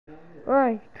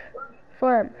Right.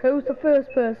 Slam, who's the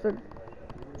first person?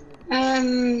 I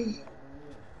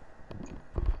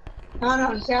don't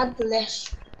know, he had the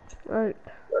list. Right.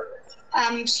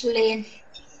 Celine.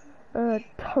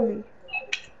 Tommy.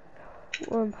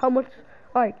 How much?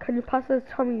 Alright, can you pass us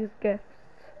Tommy's gifts?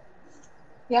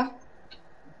 Yeah.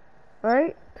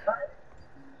 Right?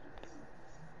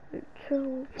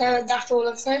 Cool. That's all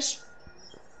of this.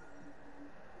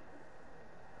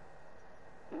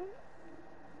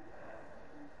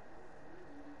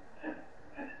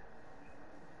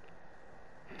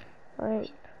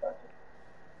 Right.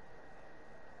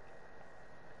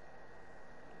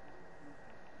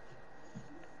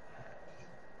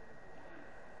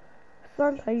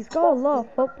 Santa, he's got a lot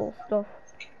of football stuff.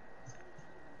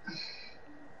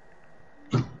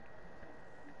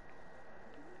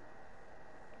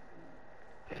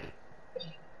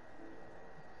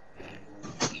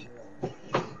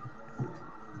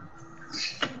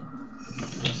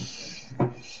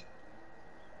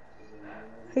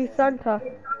 Hey Santa,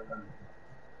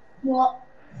 What?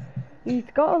 he's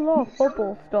got a lot of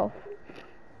football stuff.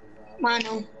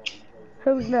 Mano.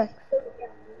 Who's next?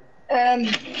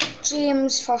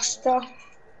 James Foster.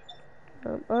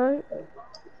 Alright.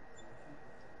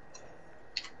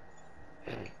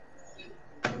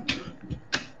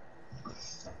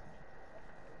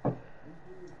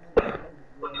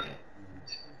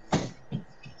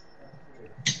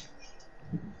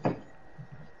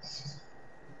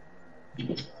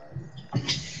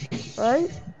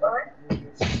 Right?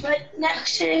 Right,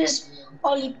 next is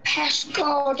Ollie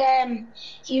Pescod.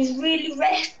 He's really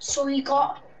rich, so he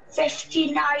got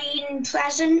 59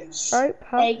 presents. Right, There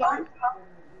pass. you go.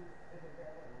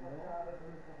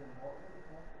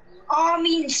 I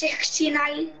mean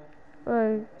 69.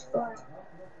 Right.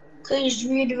 Because he's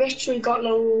really rich, so he got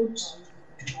loads.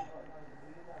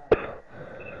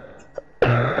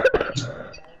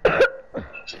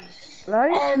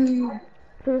 Right?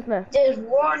 Who's next? There's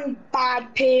one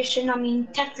bad person, I mean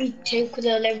technically two because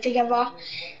they live together.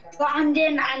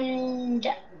 Brandon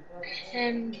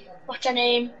and what's her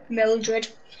name? Mildred.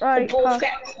 Right, They both pass.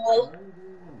 get a call.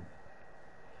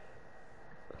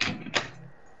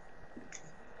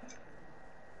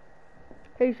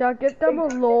 Hey, shall I give them a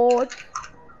load?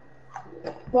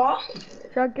 What?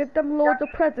 Shall I give them loads of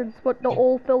presents but they're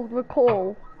all filled with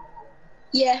coal?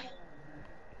 Yeah.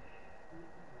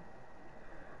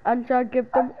 And shall I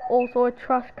give them also a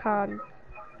trash can?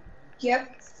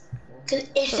 Yep. Because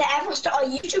if they ever start a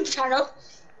YouTube channel,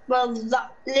 well,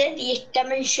 that lady is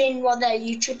demonstrating what their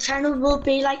YouTube channel will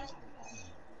be like.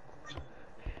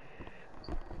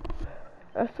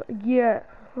 Yeah,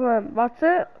 that's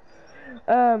it.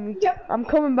 Yep. I'm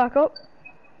coming back up.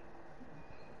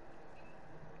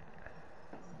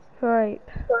 Right.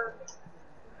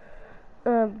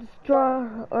 Just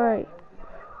draw. Alright.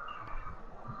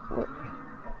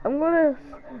 I'm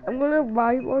gonna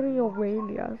ride one of your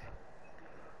reindeers.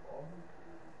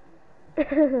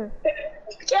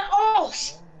 Get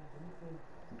off!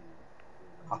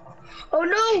 Oh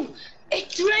no!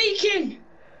 It's raking!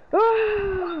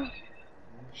 Ah!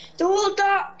 The whole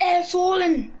dark air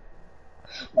falling.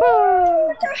 Ah!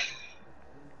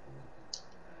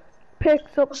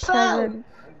 Picks up Fell. presents.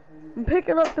 I'm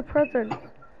picking up the presents.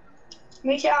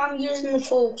 Me too, I'm using the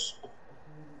force.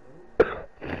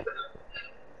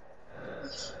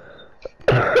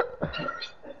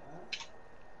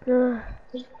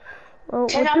 Oh,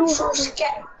 Cause I'm so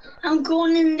scared. I'm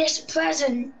going in this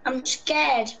present. I'm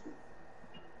scared.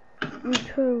 Me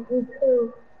too. Me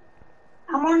too.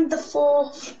 I'm on the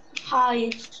fourth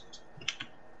highest.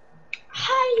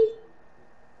 Hi.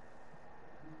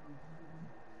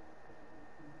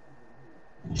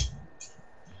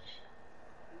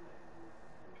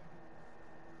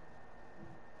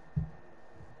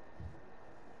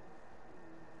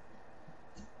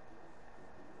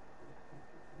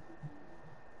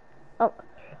 Oh,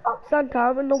 Santa,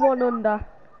 I'm in the one under.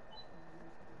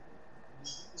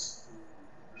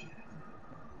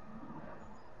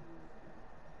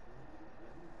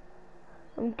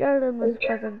 I'm getting this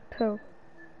present too.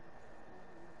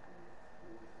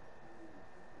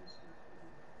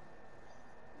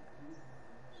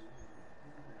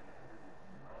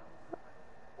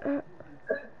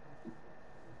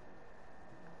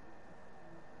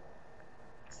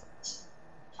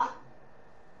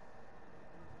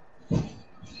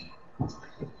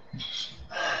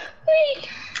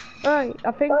 Right,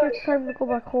 I think it's time to go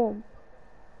back home.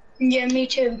 Yeah, me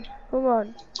too. Come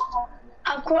on.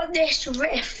 I've got this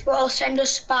rift, but I'll send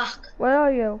us back. Where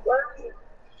are you?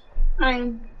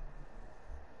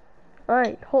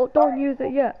 Right, Don't use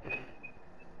it yet.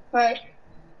 right.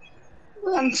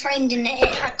 I'm finding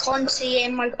it. I can't see it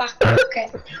in my back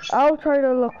pocket. I'll try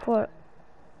to look for it.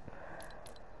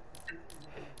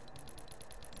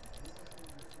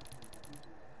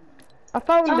 I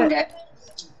found Found it.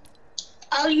 it.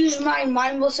 I'll use mine.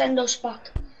 Mine will send us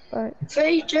back. Right.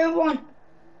 3, 2, 1.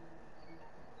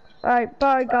 Alright,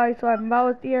 bye guys. That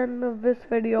was the end of this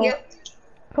video. Yep.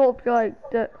 Hope you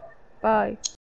liked it. Bye.